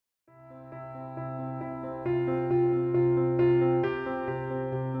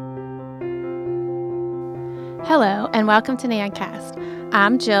Hello, and welcome to NANNCast.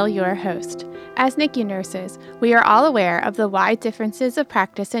 I'm Jill, your host. As NICU nurses, we are all aware of the wide differences of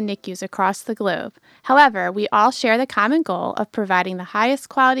practice in NICUs across the globe. However, we all share the common goal of providing the highest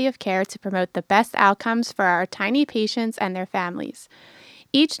quality of care to promote the best outcomes for our tiny patients and their families.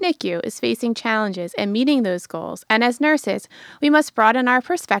 Each NICU is facing challenges in meeting those goals, and as nurses, we must broaden our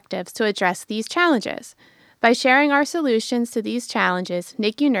perspectives to address these challenges. By sharing our solutions to these challenges,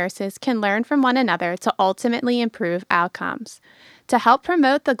 NICU nurses can learn from one another to ultimately improve outcomes. To help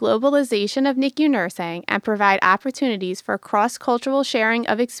promote the globalization of NICU nursing and provide opportunities for cross-cultural sharing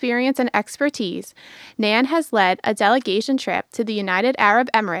of experience and expertise, NANN has led a delegation trip to the United Arab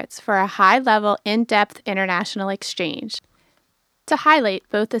Emirates for a high-level, in-depth international exchange. To highlight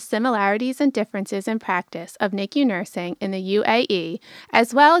both the similarities and differences in practice of NICU nursing in the UAE,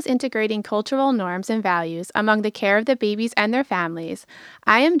 as well as integrating cultural norms and values among the care of the babies and their families,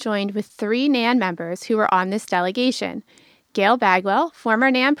 I am joined with 3 NANN members who were on this delegation. Gail Bagwell,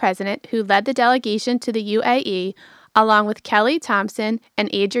 former NANN President who led the delegation to the UAE, along with Kelly Thompson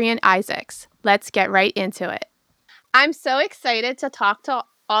and Adrienne Isaacs. Let's get right into it. I'm so excited to talk to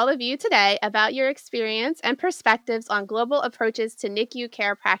all of you today about your experience and perspectives on global approaches to NICU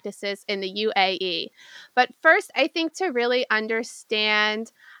care practices in the UAE. But first, I think to really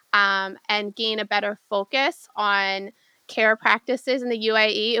understand and gain a better focus on care practices in the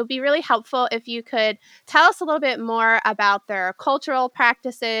UAE, it would be really helpful if you could tell us a little bit more about their cultural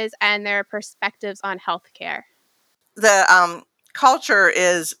practices and their perspectives on healthcare. The culture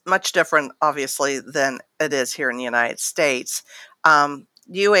is much different, obviously, than it is here in the United States.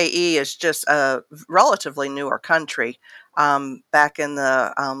 UAE is just a relatively newer country. Back in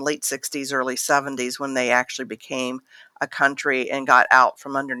the late 60s, early 70s, when they actually became a country and got out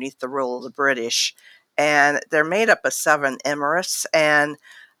from underneath the rule of the British. And they're made up of 7 emirates. And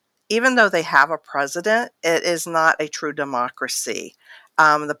even though they have a president, it is not a true democracy.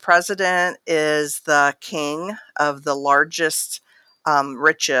 The president is the king of the largest,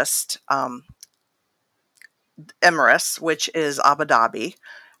 richest Emirates, which is Abu Dhabi.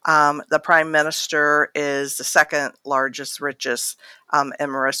 The prime minister is the second largest, richest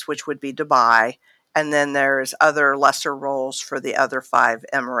Emirates, which would be Dubai. And then there's other lesser roles for the other 5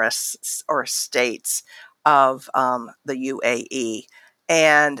 Emirates or states of the UAE.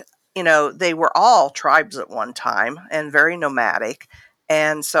 And, you know, they were all tribes at one time and very nomadic.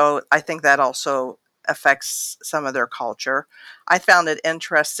 And so I think that also affects some of their culture. I found it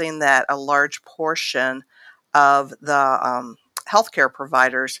interesting that a large portion of the healthcare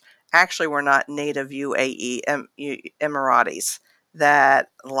providers actually were not native UAE Emiratis, that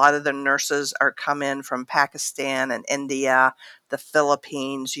a lot of the nurses are come in from Pakistan and India, the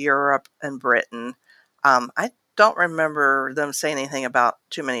Philippines, Europe, and Britain. I don't remember them saying anything about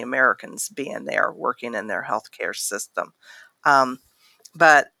too many Americans being there working in their healthcare system.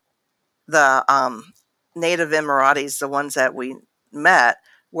 But the native Emiratis, the ones that we met,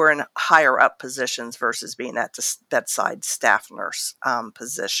 were in higher up positions versus being at the bedside staff nurse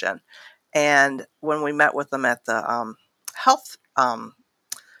position. And when we met with them at the health,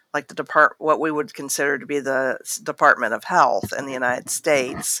 like the what we would consider to be the Department of Health in the United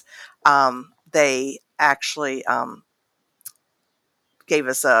States, they actually gave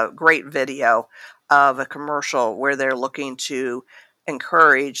us a great video of a commercial where they're looking to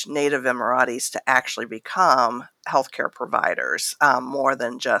encourage native Emiratis to actually become healthcare providers, more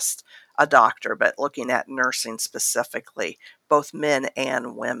than just a doctor, but looking at nursing specifically, both men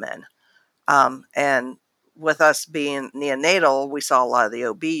and women. And with us being neonatal, we saw a lot of the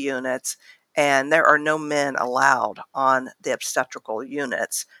OB units, and there are no men allowed on the obstetrical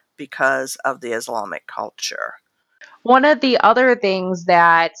units because of the Islamic culture. One of the other things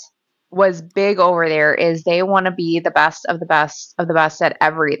that was big over there is they want to be the best of the best of the best at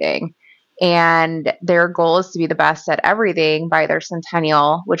everything. And their goal is to be the best at everything by their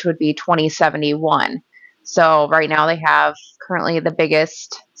centennial, which would be 2071. So right now they have currently the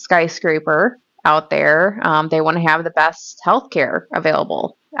biggest skyscraper out there. They want to have the best healthcare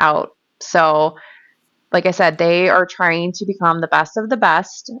available out. So like I said, they are trying to become the best of the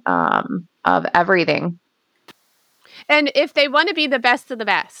best of everything. And if they want to be the best of the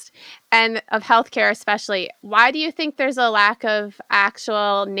best, and of healthcare especially, why do you think there's a lack of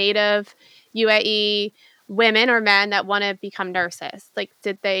actual native UAE women or men that want to become nurses? Like,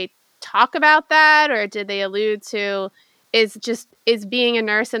 did they talk about that, or did they allude to is being a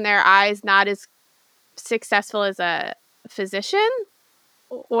nurse in their eyes not as successful as a physician?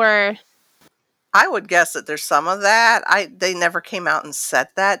 Or I would guess that there's some of that. They never came out and said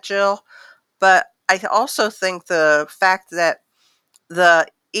that, Jill, but I also think the fact that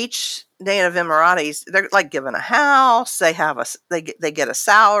each Native Emiratis, they're like given a house, they get a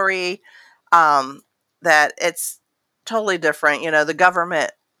salary, that it's totally different. The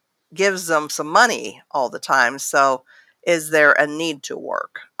government gives them some money all the time. So is there a need to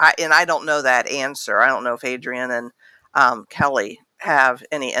work? I don't know that answer. I don't know if Adrienne and Kelly have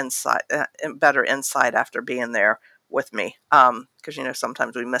any insight, better insight after being there with me. Because,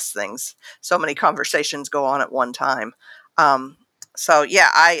 sometimes we miss things. So many conversations go on at one time. So yeah,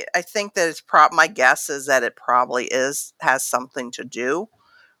 I think that my guess is that it probably has something to do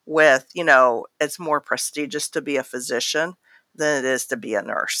with, it's more prestigious to be a physician than it is to be a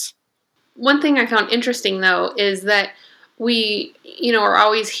nurse. One thing I found interesting, though, is that we, are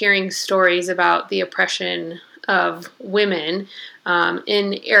always hearing stories about the oppression of women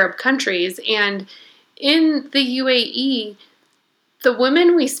in Arab countries. And in the UAE, the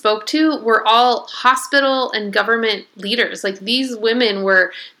women we spoke to were all hospital and government leaders. Like, these women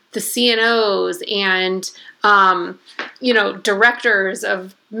were the CNOs and, directors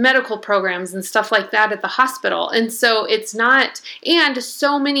of medical programs and stuff like that at the hospital. And so it's not, and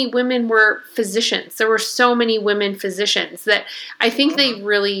so many women were physicians. There were so many women physicians that I think they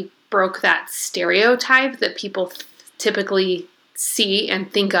really broke that stereotype that people typically see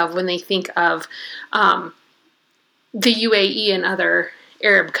and think of when they think of the UAE and other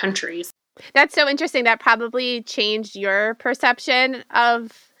Arab countries. That's so interesting. That probably changed your perception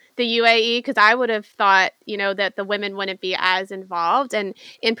of the UAE, because I would have thought, that the women wouldn't be as involved and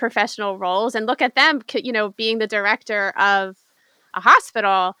in professional roles. And look at them, being the director of a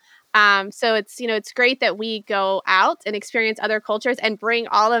hospital. So it's great that we go out and experience other cultures and bring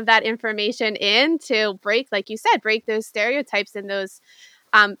all of that information in to break, like you said, break those stereotypes and those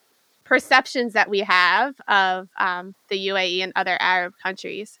perceptions that we have of the UAE and other Arab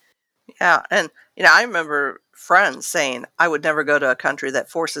countries. Yeah. And, I remember friends saying, I would never go to a country that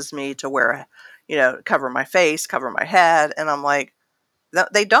forces me to wear, cover my face, cover my head. And I'm like, no,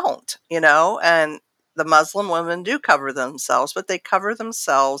 they don't, and the Muslim women do cover themselves, but they cover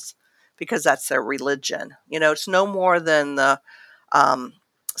themselves because that's their religion. It's no more than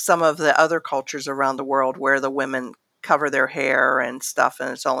some of the other cultures around the world where the women cover their hair and stuff, and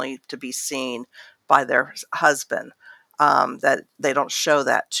it's only to be seen by their husband. That they don't show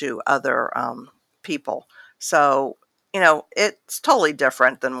that to other people. So, it's totally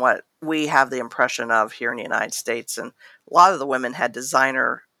different than what we have the impression of here in the United States. And a lot of the women had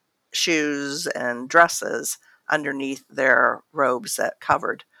designer shoes and dresses underneath their robes that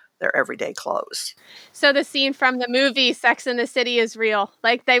covered their everyday clothes. So the scene from the movie Sex and the City is real.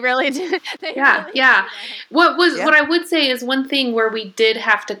 Like, they really did. Yeah. What I would say is one thing where we did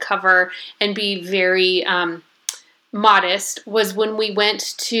have to cover and be very modest was when we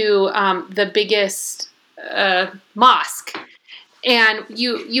went to the biggest mosque. And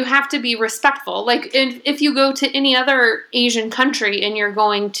you have to be respectful. Like, if you go to any other Asian country and you're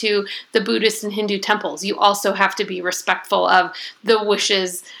going to the Buddhist and Hindu temples, you also have to be respectful of the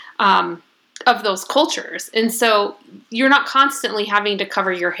wishes of those cultures. And so you're not constantly having to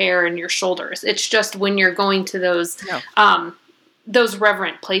cover your hair and your shoulders. It's just when you're going to those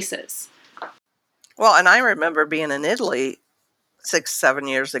reverent places. Well, and I remember being in Italy 6-7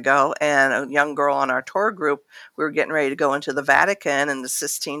 years ago, and a young girl on our tour group, we were getting ready to go into the Vatican and the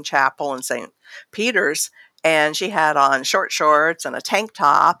Sistine Chapel and St. Peter's, and she had on short shorts and a tank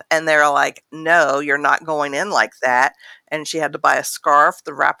top, and they're like, no, you're not going in like that. And she had to buy a scarf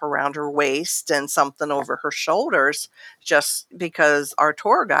to wrap around her waist and something over her shoulders, just because our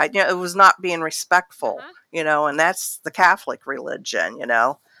tour guide, it was not being respectful, and that's the Catholic religion,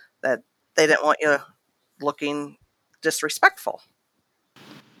 that they didn't want you looking disrespectful.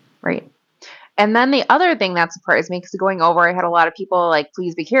 Right. And then the other thing that surprised me, because going over, I had a lot of people like,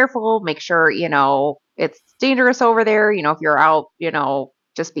 please be careful, make sure, it's dangerous over there. If you're out,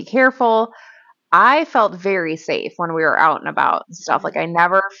 just be careful. I felt very safe when we were out and about and stuff. Like, I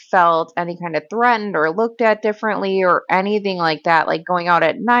never felt any kind of threatened or looked at differently or anything like that. Like, going out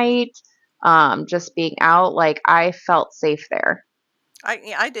at night, just being out, like, I felt safe there.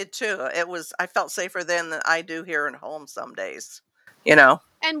 I did too. I felt safer then than I do here at home some days,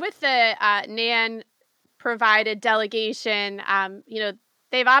 And with the NANN provided delegation,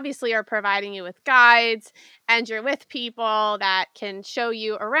 they've obviously are providing you with guides, and you're with people that can show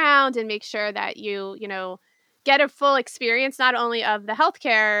you around and make sure that you get a full experience, not only of the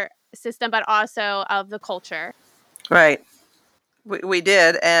healthcare system, but also of the culture. Right. We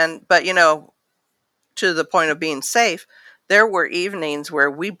did. But to the point of being safe, there were evenings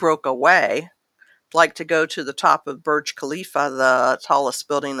where we broke away, like to go to the top of Burj Khalifa, the tallest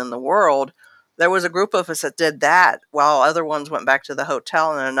building in the world, there was a group of us that did that while other ones went back to the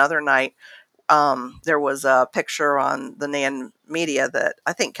hotel. And another night, there was a picture on the NANN media that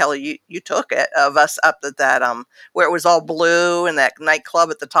I think, Kelly, you took it, of us up at that, where it was all blue, and that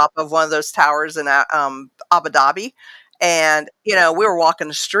nightclub at the top of one of those towers in Abu Dhabi. And, we were walking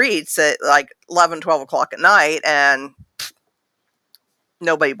the streets at like 11, 12 o'clock at night, and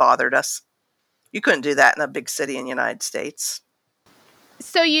nobody bothered us. You couldn't do that in a big city in the United States.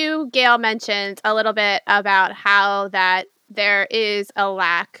 So you, Gail, mentioned a little bit about how that there is a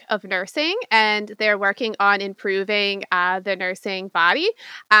lack of nursing and they're working on improving the nursing body.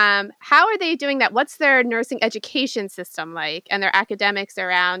 How are they doing that? What's their nursing education system like and their academics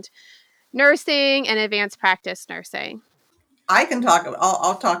around nursing and advanced practice nursing? I can talk.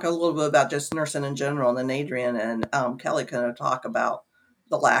 I'll talk a little bit about just nursing in general, and then Adrienne and Kelly can talk about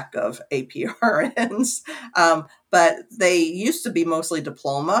the lack of APRNs. But they used to be mostly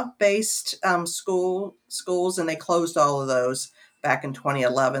diploma-based schools, and they closed all of those back in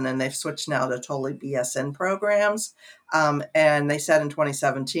 2011, and they've switched now to totally BSN programs. And they said in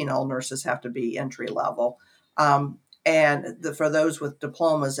 2017, all nurses have to be entry level. For those with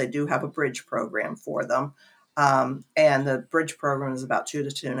diplomas, they do have a bridge program for them. And the bridge program is about 2 to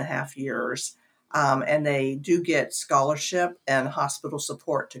 2.5 years. And they do get scholarship and hospital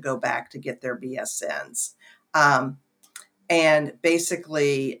support to go back to get their BSNs. And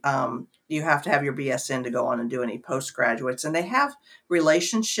basically, you have to have your BSN to go on and do any postgraduates. And they have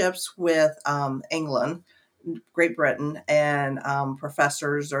relationships with England, Great Britain, and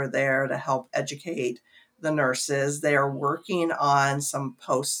professors are there to help educate the nurses. They are working on some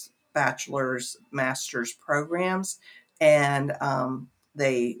post-bachelor's, master's programs, and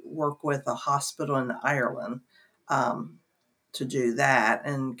they work with a hospital in Ireland to do that.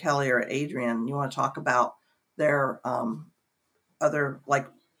 And Kelly or Adrienne, you want to talk about their other, like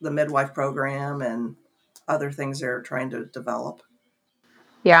the midwife program and other things they're trying to develop?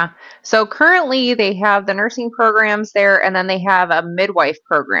 Yeah. So currently they have the nursing programs there, and then they have a midwife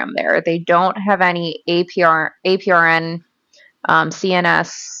program there. They don't have any APRN,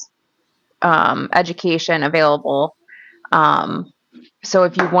 CNS education available. So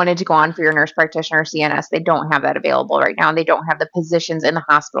if you wanted to go on for your nurse practitioner CNS, they don't have that available right now. And they don't have the positions in the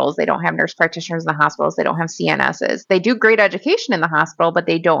hospitals. They don't have nurse practitioners in the hospitals. They don't have CNSs. They do great education in the hospital, but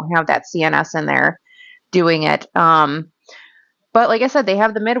they don't have that CNS in there doing it. But like I said, they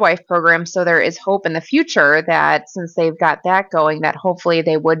have the midwife program, so there is hope in the future that since they've got that going, that hopefully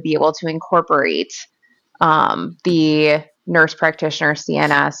they would be able to incorporate the nurse practitioner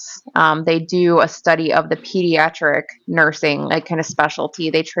CNS. They do a study of the pediatric nursing, like kind of specialty.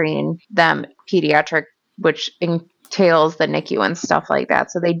 They train them pediatric, which entails the NICU and stuff like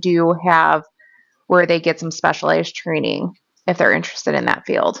that. So they do have where they get some specialized training if they're interested in that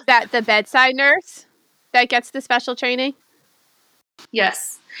field. That the bedside nurse that gets the special training?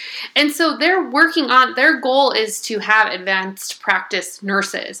 Yes. And so they're working on, their goal is to have advanced practice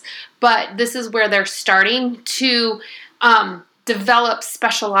nurses, but this is where they're starting to develop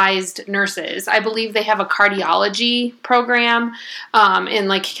specialized nurses. I believe they have a cardiology program, and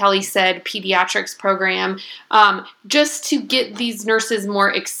like Kelly said, pediatrics program, just to get these nurses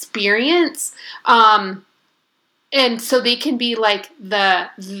more experience. And so they can be like the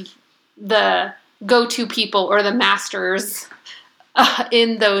go-to people or the masters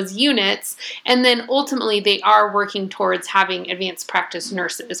in those units. And then ultimately they are working towards having advanced practice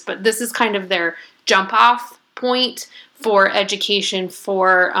nurses. But this is kind of their jump off point for education,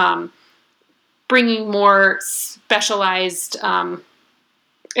 for bringing more specialized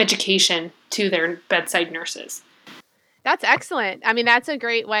education to their bedside nurses. That's excellent. I mean, that's a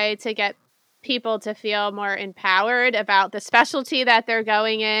great way to get people to feel more empowered about the specialty that they're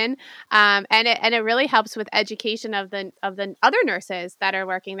going in, and it really helps with education of the other nurses that are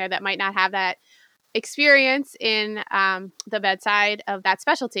working there that might not have that experience in the bedside of that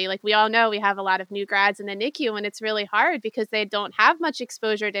specialty. Like we all know, we have a lot of new grads in the NICU, and it's really hard because they don't have much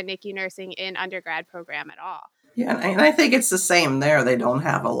exposure to NICU nursing in undergrad program at all. Yeah, and I think it's the same there. They don't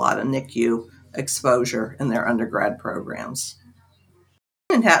have a lot of NICU exposure in their undergrad programs.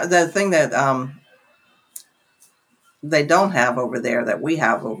 And the thing that they don't have over there that we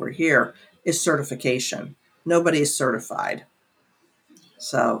have over here is certification. Nobody's certified.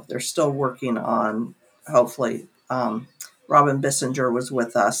 So they're still working on, hopefully, Robin Bissinger was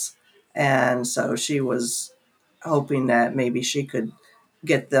with us. And so she was hoping that maybe she could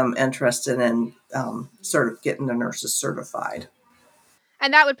get them interested in getting the nurses certified.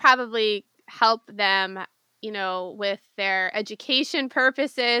 And that would probably help them with their education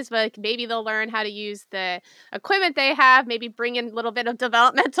purposes, like maybe they'll learn how to use the equipment they have, maybe bring in a little bit of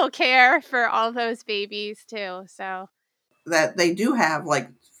developmental care for all those babies too. So that they do have, like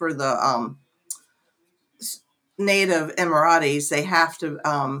for the native Emiratis, they have to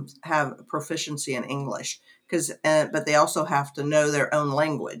have proficiency in English but they also have to know their own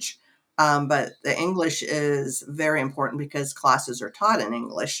language. But the English is very important because classes are taught in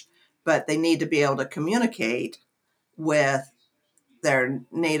English, but they need to be able to communicate with their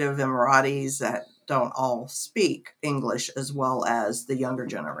native Emiratis that don't all speak English as well as the younger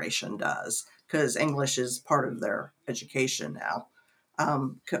generation does, because English is part of their education now,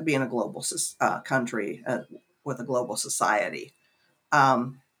 being a global country with a global society.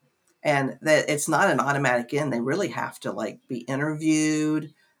 And that it's not an automatic in. They really have to be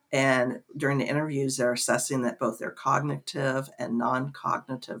interviewed. And during the interviews, they're assessing that both their cognitive and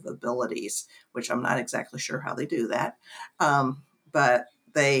non-cognitive abilities, which I'm not exactly sure how they do that. But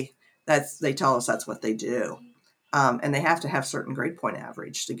they tell us that's what they do. And they have to have certain grade point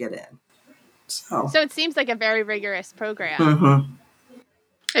average to get in. So it seems like a very rigorous program. Mm-hmm.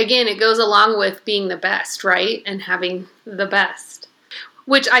 Again, it goes along with being the best, right? And having the best.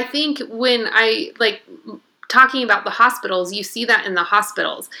 Which I think when talking about the hospitals, you see that in the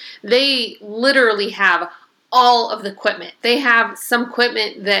hospitals. They literally have all of the equipment. They have some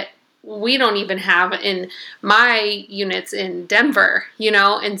equipment that we don't even have in my units in Denver,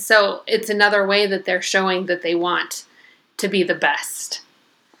 and so it's another way that they're showing that they want to be the best.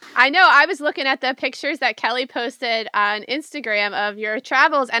 I know. I was looking at the pictures that Kelly posted on Instagram of your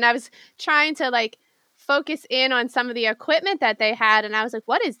travels, and I was trying to focus in on some of the equipment that they had, and I was like,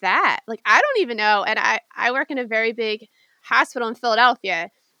 what is that? I don't even know. And I work in a very big hospital in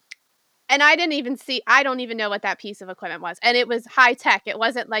Philadelphia, and I don't even know what that piece of equipment was. And it was high tech. It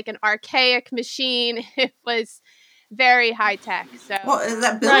wasn't like an archaic machine. It was very high tech. So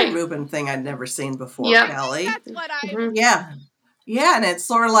that bilirubin thing I'd never seen before, yep. Kelly. That's what I Yeah, and it's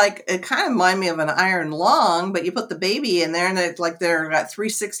sort of it kind of reminded me of an iron lung, but you put the baby in there, and it's they're got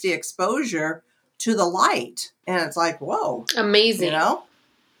 360 exposure to the light, and it's whoa, amazing,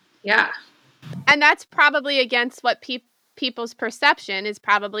 Yeah, and that's probably against what people's perception is,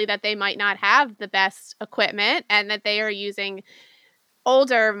 probably that they might not have the best equipment and that they are using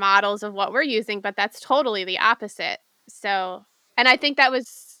older models of what we're using, but that's totally the opposite. So, and I think that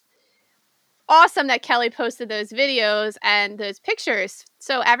was awesome that Kelly posted those videos and those pictures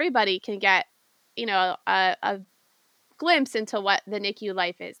so everybody can get, a glimpse into what the NICU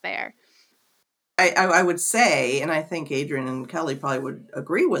life is there. I would say, and I think Adrienne and Kelly probably would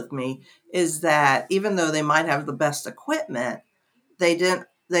agree with me, is that even though they might have the best equipment, they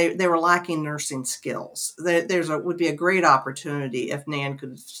were lacking nursing skills. Would be a great opportunity if NANN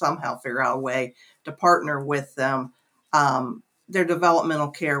could somehow figure out a way to partner with them. Their developmental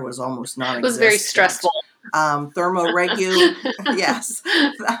care was almost non-existent. It was very stressful. Thermoregu, yes.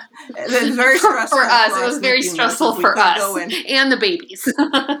 It was very stressful for us. It was very stressful for us and the babies.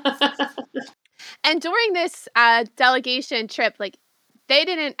 And during this delegation trip, they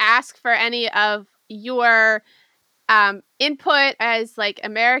didn't ask for any of your input as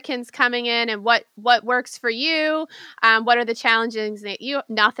Americans coming in and what works for you. What are the challenges that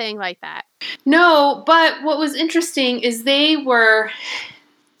nothing like that. No, but what was interesting is they were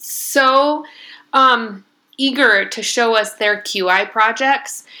so eager to show us their QI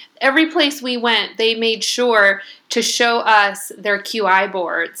projects. Every place we went, they made sure to show us their QI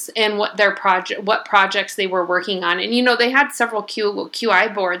boards and what projects they were working on. And they had several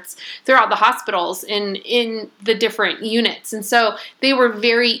QI boards throughout the hospitals in the different units. And so they were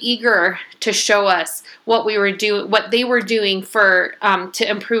very eager to show us what they were doing for to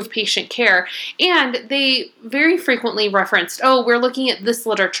improve patient care. And they very frequently referenced, we're looking at this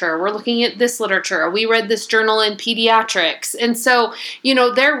literature, we're looking at this literature, we read this journal in pediatrics. And so,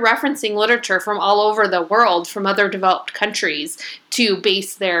 they're referencing literature from all over the world, from other developed countries, to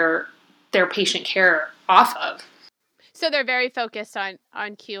base their patient care off of. So they're very focused on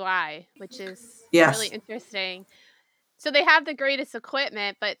QI, which is really interesting. So they have the greatest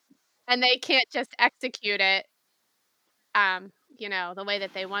equipment, and they can't just execute it, the way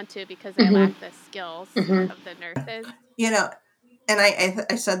that they want to because they lack the skills of the nurses. And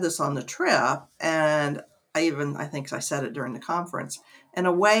I said this on the trip, and I think I said it during the conference. In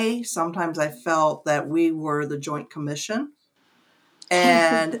a way, sometimes I felt that we were the Joint Commission,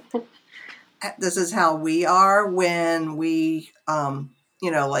 and this is how we are when we,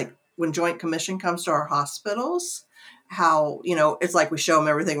 when Joint Commission comes to our hospitals, how, it's we show them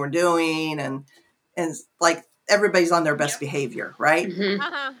everything we're doing, and everybody's on their best behavior, right?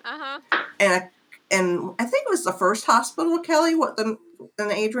 Mm-hmm. And and I think it was the first hospital, Kelly,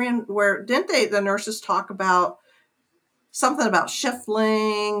 and Adrienne, where didn't the nurses talk about something about shift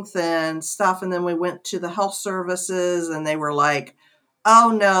length and stuff, and then we went to the health services and they were like,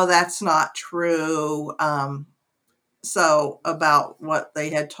 oh no, that's not true. So about what they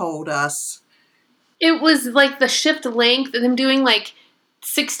had told us. It was like the shift length, them doing like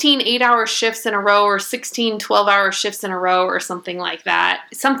 16 8-hour shifts in a row or 16 12-hour shifts in a row or something like that.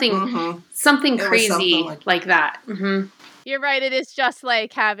 Something crazy something like that. Mm-hmm. You're right. It is just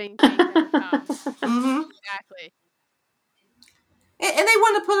like having mm-hmm. Exactly. And they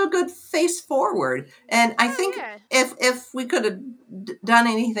want to put a good face forward. And I think if we could have done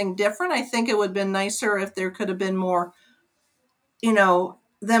anything different, I think it would have been nicer if there could have been more,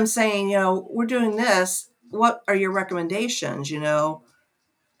 them saying, we're doing this. What are your recommendations?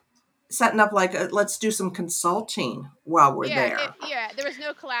 Setting up like, let's do some consulting while we're there. There was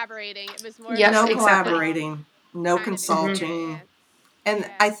no collaborating. It was more collaborating, no consulting. And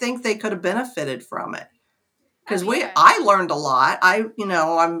I think they could have benefited from it. Because I learned a lot.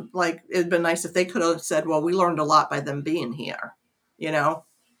 I'm like, it'd been nice if they could have said, well, we learned a lot by them being here,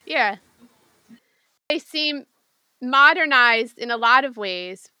 Yeah. They seem modernized in a lot of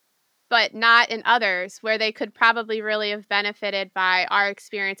ways, but not in others, where they could probably really have benefited by our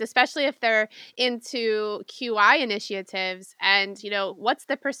experience, especially if they're into QI initiatives. And, what's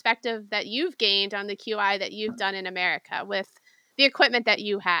the perspective that you've gained on the QI that you've done in America with the equipment that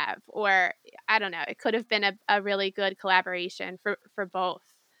you have? Or, I don't know, it could have been a really good collaboration for both.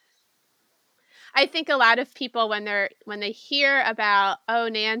 I think a lot of people, when they hear about,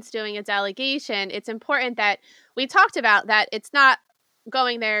 NANN's doing a delegation, it's important that we talked about that it's not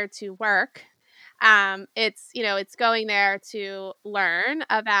going there to work. It's going there to learn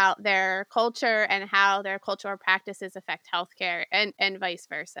about their culture and how their cultural practices affect healthcare and vice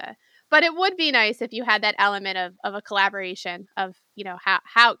versa. But it would be nice if you had that element of a collaboration of,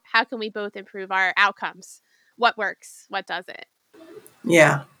 how can we both improve our outcomes? What works? What doesn't?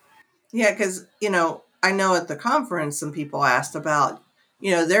 Yeah. Yeah, because, I know at the conference some people asked about,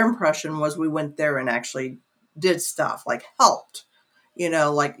 their impression was we went there and actually did stuff, like helped,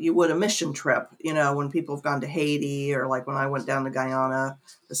 like you would a mission trip, when people have gone to Haiti, or like when I went down to Guyana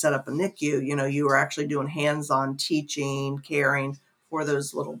to set up a NICU, you were actually doing hands-on teaching, caring for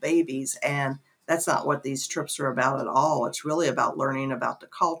those little babies. And that's not what these trips are about at all. It's really about learning about the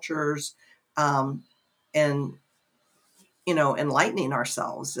cultures, and enlightening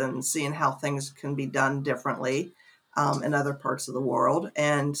ourselves and seeing how things can be done differently in other parts of the world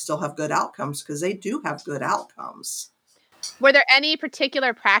and still have good outcomes, because they do have good outcomes. Were there any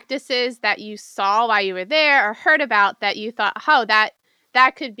particular practices that you saw while you were there or heard about that you thought,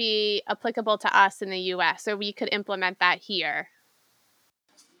 that could be applicable to us in the U.S., or we could implement that here?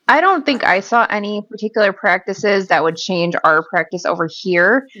 I don't think I saw any particular practices that would change our practice over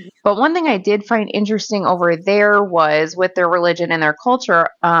here. But one thing I did find interesting over there was with their religion and their culture,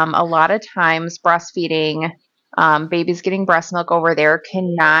 a lot of times breastfeeding, babies getting breast milk over there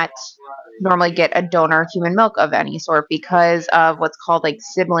cannot normally get a donor human milk of any sort because of what's called like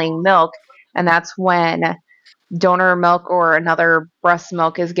sibling milk. And that's when donor milk or another breast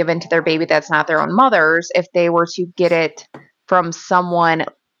milk is given to their baby that's not their own mother's. If they were to get it from someone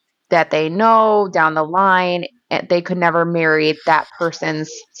that they know down the line, they could never marry that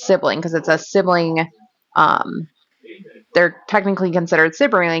person's sibling because it's a sibling. They're technically considered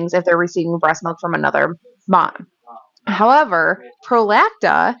siblings if they're receiving breast milk from another mom. However,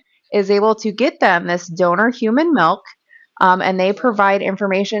 Prolacta is able to get them this donor human milk, and they provide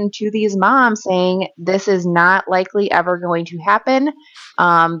information to these moms saying this is not likely ever going to happen.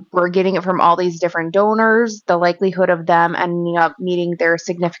 We're getting it from all these different donors. The likelihood of them ending up meeting their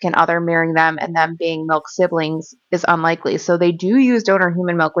significant other, marrying them, and them being milk siblings is unlikely. So they do use donor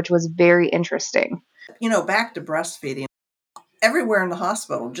human milk, which was very interesting. Back to breastfeeding. Everywhere in the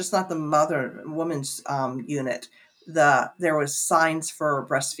hospital, just not the woman's unit, there was signs for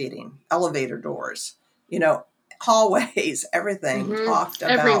breastfeeding, elevator doors, hallways, everything talked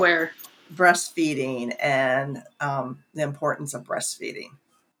about everywhere breastfeeding and the importance of breastfeeding.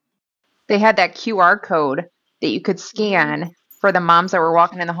 They had that QR code that you could scan for the moms that were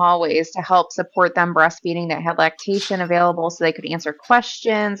walking in the hallways to help support them breastfeeding, that had lactation available so they could answer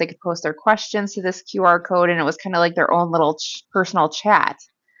questions. They could post their questions to this QR code, and it was kind of like their own little personal chat,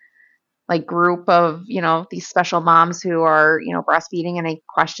 like group of, these special moms who are, breastfeeding, and any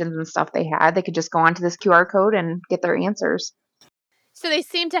questions and stuff they had, they could just go onto this QR code and get their answers. So they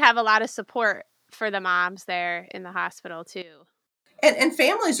seem to have a lot of support for the moms there in the hospital too. And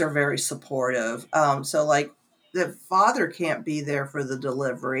families are very supportive. So like the father can't be there for the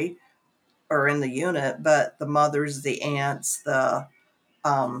delivery, are in the unit, but the mothers, the aunts, the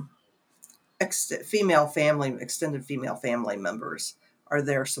extended female family members are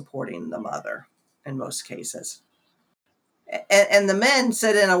there supporting the mother in most cases. And the men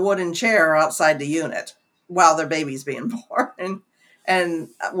sit in a wooden chair outside the unit while their baby's being born. And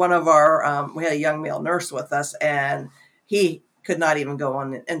one of our, we had a young male nurse with us, and he could not even go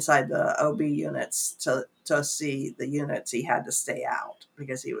on inside the OB units to see the units. He had to stay out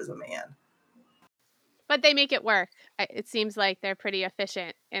because he was a man. But they make it work. It seems like they're pretty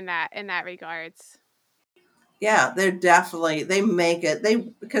efficient in that regards. Yeah, they're definitely, they make it,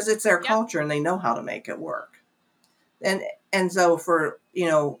 because it's their culture and they know how to make it work. And so for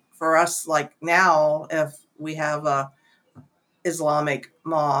us, like now, if we have a Islamic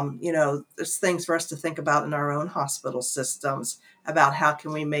mom, there's things for us to think about in our own hospital systems about how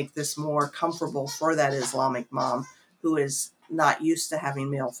can we make this more comfortable for that Islamic mom who is not used to having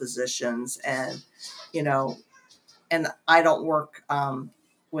male physicians. And, and I don't work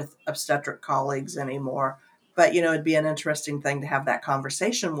with obstetric colleagues anymore, but, it'd be an interesting thing to have that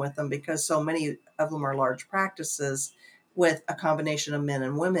conversation with them, because so many of them are large practices with a combination of men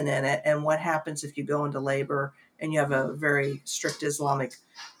and women in it. And what happens if you go into labor and you have a very strict Islamic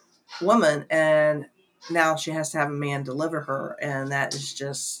woman, and now she has to have a man deliver her, and that is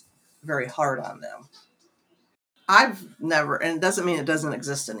just very hard on them. I've never, and it doesn't mean it doesn't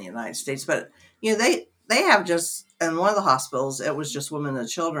exist in the United States, but they have just, in one of the hospitals, it was just women and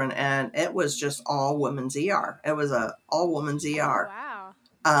children, and it was just all women's ER. It was a all women's ER. Oh,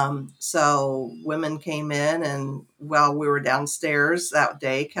 wow. So women came in, and while we were downstairs that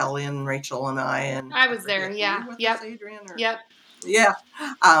day, Kelly and Rachel and I was there. Yeah. Yep. Adrienne, Yep. Yeah.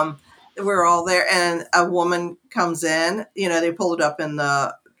 We were all there, and a woman comes in, they pulled it up in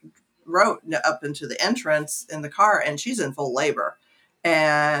the road up into the entrance in the car, and she's in full labor.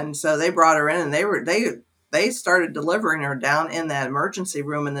 And so they brought her in, and they started delivering her down in that emergency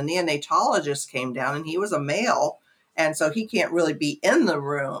room, and the neonatologist came down, and he was a male. And so he can't really be in the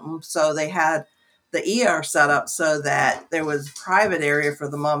room. So they had the ER set up so that there was a private area for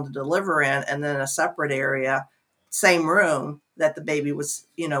the mom to deliver in, and then a separate area, same room, that the baby was,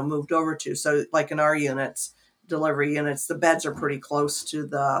 moved over to. So like in our units, delivery units, the beds are pretty close to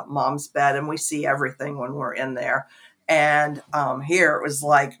the mom's bed, and we see everything when we're in there. And here it was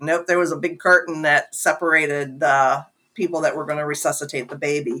like, nope, there was a big curtain that separated the people that were going to resuscitate the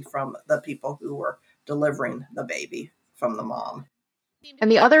baby from the people who were delivering the baby from the mom.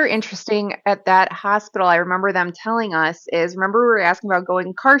 And the other interesting at that hospital, I remember them telling us, is remember we were asking about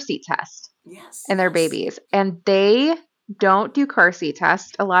going car seat test and their babies, and they don't do car seat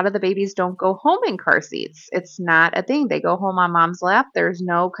test. A lot of the babies don't go home in car seats. It's not a thing. They go home on mom's lap. There's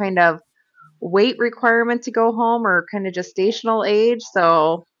no kind of weight requirement to go home or kind of gestational age.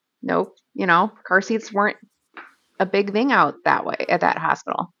 So nope, car seats weren't a big thing out that way at that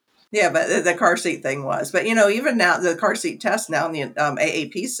hospital. Yeah, but the car seat thing was. But, even now, the car seat test now, the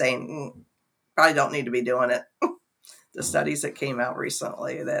AAP is saying probably don't need to be doing it. The studies that came out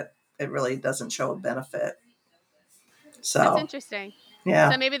recently, that it really doesn't show a benefit. So that's interesting.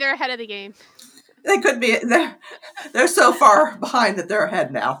 Yeah. So maybe they're ahead of the game. They could be. They're so far behind that they're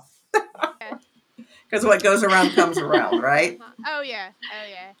ahead now. Because what goes around comes around, right? Oh, yeah.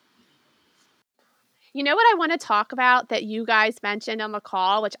 You know what I want to talk about that you guys mentioned on the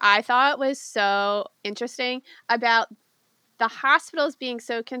call, which I thought was so interesting, about the hospitals being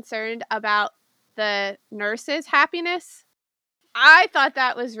so concerned about the nurses' happiness. I thought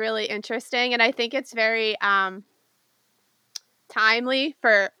that was really interesting, and I think it's very timely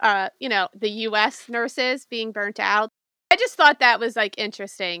for the U.S. nurses being burnt out. I just thought that was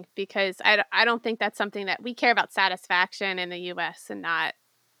interesting, because I don't think that's something that we care about, satisfaction in the U.S. and not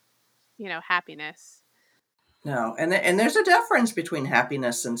happiness. No, and there's a difference between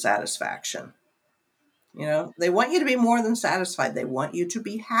happiness and satisfaction. They want you to be more than satisfied. They want you to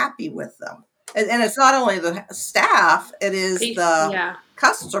be happy with them. And it's not only the staff, it is the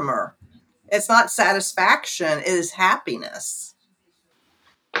customer. It's not satisfaction, it is happiness.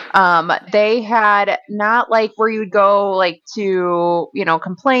 They had not like where you'd go to,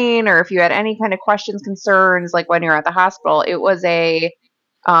 complain, or if you had any kind of questions, concerns, like when you're at the hospital. It was a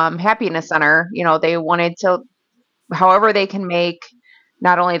happiness center. They wanted to, however they can make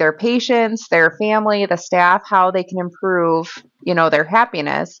not only their patients, their family, the staff, how they can improve, their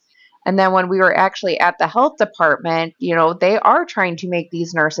happiness. And then when we were actually at the health department, they are trying to make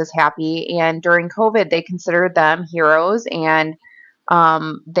these nurses happy. And during COVID, they considered them heroes, and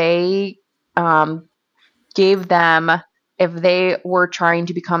they gave them, if they were trying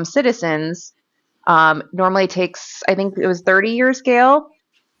to become citizens, normally takes, I think it was 30 years, Gail,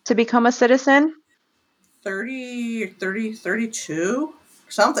 to become a citizen? 32,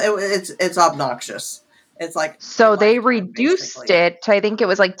 something. It's obnoxious. It's like So they lifetime, reduced basically. it to, I think it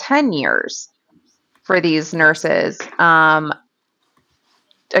was like 10 years for these nurses.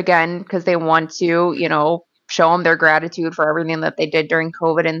 Again, because they want to, show them their gratitude for everything that they did during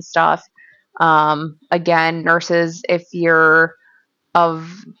COVID and stuff. Again, nurses, if you're from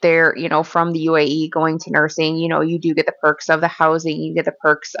the UAE going to nursing, you do get the perks of the housing, you get the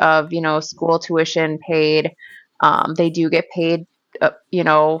perks of, school tuition paid. They do get paid,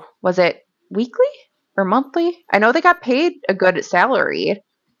 was it weekly or monthly? I know they got paid a good salary.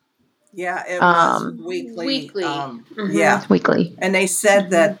 Yeah, it was weekly. Yeah, weekly. And they said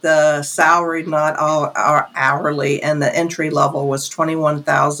that the salary, not all hourly, and the entry level was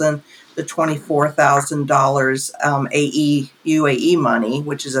 $21,000 to $24,000 UAE money,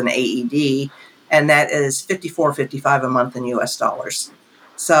 which is an AED, and that is $54.55 a month in US dollars.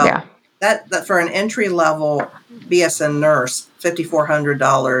 So Yeah. that for an entry level BSN nurse,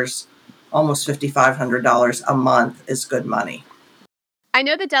 $5,400, almost $5,500 a month is good money. I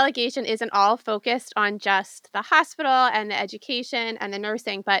know the delegation isn't all focused on just the hospital and the education and the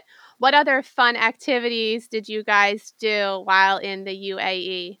nursing, but what other fun activities did you guys do while in the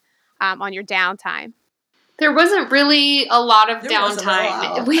UAE on your downtime? There wasn't really a lot of There wasn't a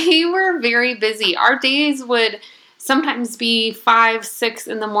downtime. lot. We were very busy. Our days would sometimes be 5, 6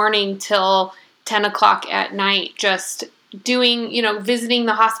 in the morning till 10 o'clock at night, just doing, visiting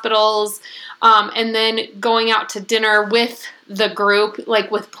the hospitals, and then going out to dinner with the group, like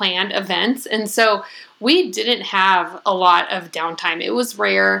with planned events. And so we didn't have a lot of downtime. It was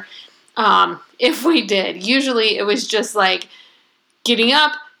rare if we did. Usually it was just like getting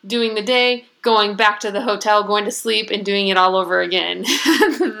up, doing the day, going back to the hotel, going to sleep, and doing it all over again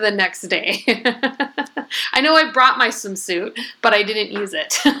the next day. I know I brought my swimsuit, but I didn't use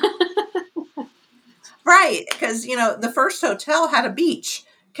it. Right, because, the first hotel had a beach.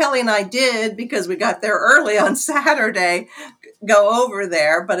 Kelly and I did, because we got there early on Saturday, go over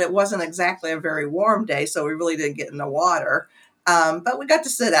there, but it wasn't exactly a very warm day, so we really didn't get in the water. But we got to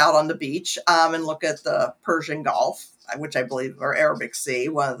sit out on the beach and look at the Persian Gulf, which I believe, or Arabic Sea,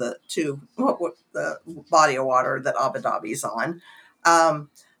 one of the two, the body of water that Abu Dhabi's on.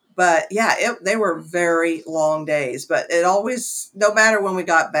 But yeah, they were very long days, but it always, no matter when we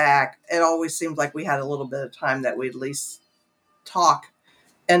got back, it always seemed like we had a little bit of time that we'd at least talk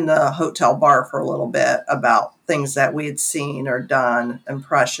in the hotel bar for a little bit about things that we had seen or done,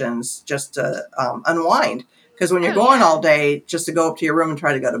 impressions, just to unwind. Because when you're going all day, just to go up to your room and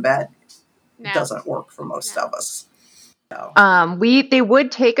try to go to bed, doesn't work for most of us. So. They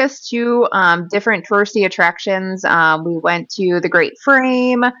would take us to different touristy attractions. We went to the Great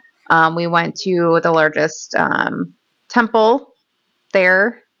Frame. We went to the largest temple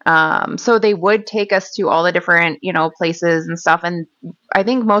there. So they would take us to all the different, places and stuff. And I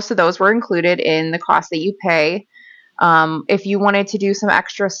think most of those were included in the cost that you pay. If you wanted to do some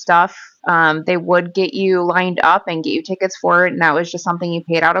extra stuff, they would get you lined up and get you tickets for it. And that was just something you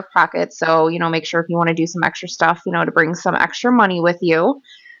paid out of pocket. So, make sure if you want to do some extra stuff, to bring some extra money with you.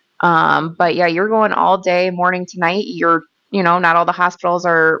 But yeah, you're going all day, morning to night. Not all the hospitals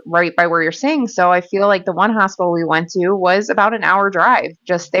are right by where you're staying. So I feel like the one hospital we went to was about an hour drive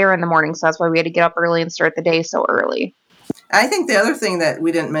just there in the morning. So that's why we had to get up early and start the day so early. I think the other thing that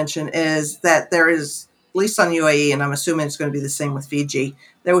we didn't mention is that there is, at least on UAE, and I'm assuming it's going to be the same with Fiji,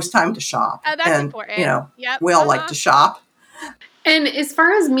 there was time to shop. Oh, that's important. We all like to shop. And as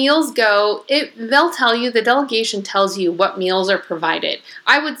far as meals go, the delegation tells you what meals are provided.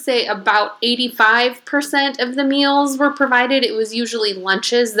 I would say about 85% of the meals were provided. It was usually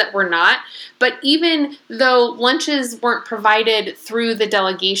lunches that were not. But even though lunches weren't provided through the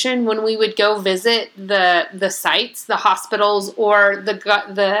delegation, when we would go visit the sites, the hospitals, or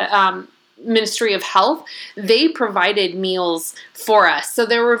the Ministry of Health, they provided meals for us. So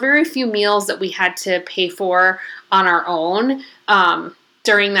there were very few meals that we had to pay for on our own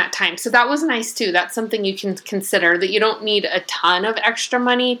during that time. So that was nice too. That's something you can consider, that you don't need a ton of extra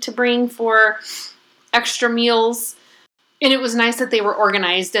money to bring for extra meals. And it was nice that they were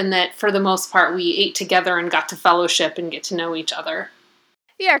organized and that for the most part we ate together and got to fellowship and get to know each other.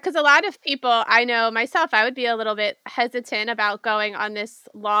 Yeah, because a lot of people, I know myself, I would be a little bit hesitant about going on this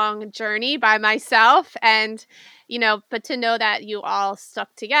long journey by myself. And, but to know that you all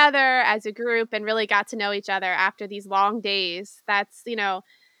stuck together as a group and really got to know each other after these long days, that's,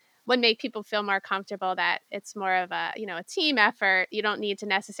 would make people feel more comfortable that it's more of a, a team effort. You don't need to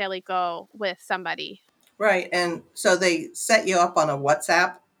necessarily go with somebody. Right. And so they set you up on a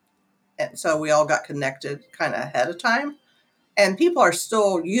WhatsApp. And so we all got connected kind of ahead of time. And people are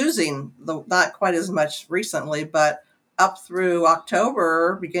still using not quite as much recently, but up through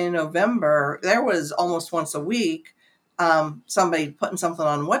October, beginning November, there was almost once a week somebody putting something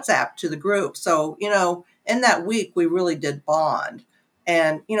on WhatsApp to the group. So, in that week, we really did bond.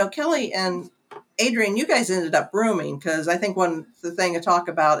 And, Kelly and Adrienne, you guys ended up rooming, because I think the thing to talk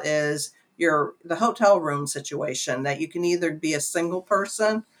about is the hotel room situation, that you can either be a single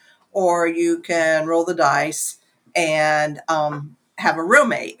person or you can roll the dice and have a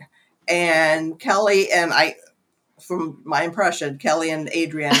roommate. And Kelly and I, from my impression, Kelly and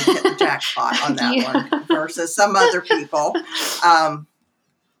Adrienne hit the jackpot on that one versus some other people, of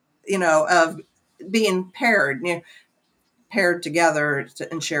being paired together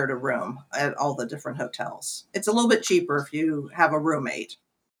and shared a room at all the different hotels. It's a little bit cheaper if you have a roommate.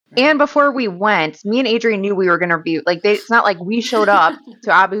 And before we went, me and Adrienne knew we were going to be like, it's not like we showed up to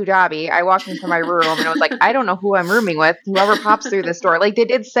Abu Dhabi. I walked into my room and I was like, I don't know who I'm rooming with. Whoever pops through this door. Like, they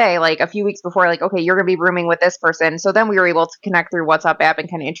did say like a few weeks before, like, okay, you're going to be rooming with this person. So then we were able to connect through WhatsApp app and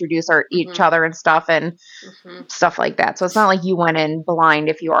kind of introduce each other and stuff stuff like that. So it's not like you went in blind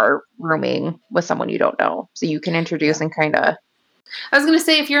if you are rooming with someone you don't know. So you can introduce and kind of. I was going to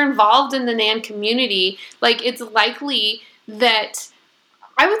say, if you're involved in the NANN community, like, it's likely that,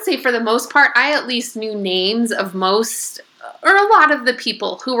 I would say for the most part, I at least knew names of most or a lot of the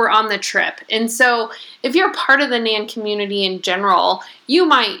people who were on the trip. And so if you're part of the NANN community in general, you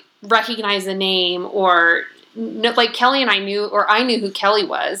might recognize a name, or like Kelly and I knew, or I knew who Kelly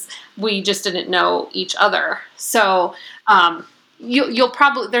was. We just didn't know each other. So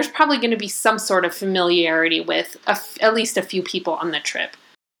there's probably going to be some sort of familiarity with at least a few people on the trip.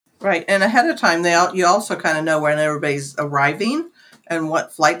 Right. And ahead of time, you also kind of know when everybody's arriving and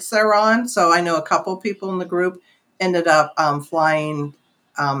what flights they're on. So I know a couple people in the group ended up flying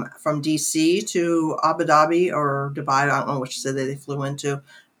from DC to Abu Dhabi or Dubai. I don't know which city they flew into,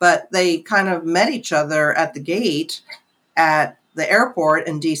 but they kind of met each other at the gate at the airport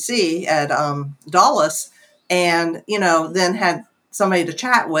in DC at Dulles, and, then had somebody to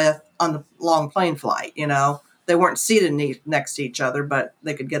chat with on the long plane flight. They weren't seated next to each other, but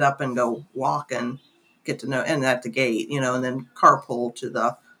they could get up and go walk and get to know, and at the gate, and then carpool to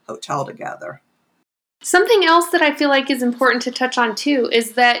the hotel together. Something else that I feel like is important to touch on too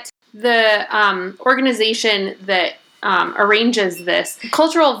is that the organization that arranges this,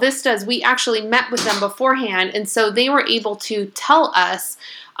 Cultural Vistas, we actually met with them beforehand, and so they were able to tell us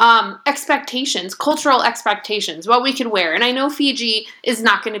cultural expectations, what we could wear. And I know Fiji is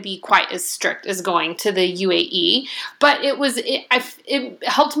not going to be quite as strict as going to the UAE, but it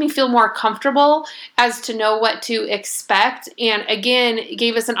helped me feel more comfortable as to know what to expect. And again, it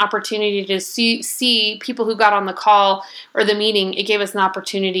gave us an opportunity to see people who got on the call or the meeting. It gave us an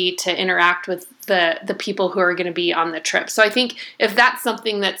opportunity to interact with the people who are going to be on the trip. So I think if that's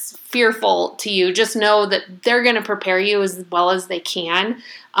something that's fearful to you, just know that they're going to prepare you as well as they can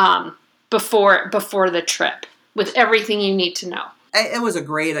before the trip with everything you need to know. It was a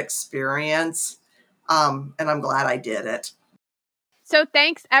great experience, and I'm glad I did it. So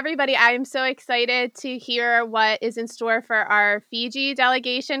thanks, everybody. I am so excited to hear what is in store for our Fiji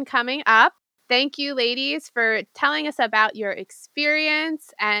delegation coming up. Thank you, ladies, for telling us about your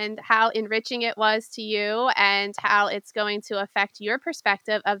experience and how enriching it was to you and how it's going to affect your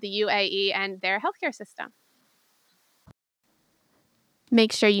perspective of the UAE and their healthcare system.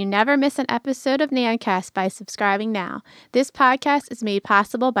 Make sure you never miss an episode of NANNCast by subscribing now. This podcast is made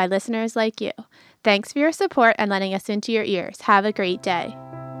possible by listeners like you. Thanks for your support and letting us into your ears. Have a great day.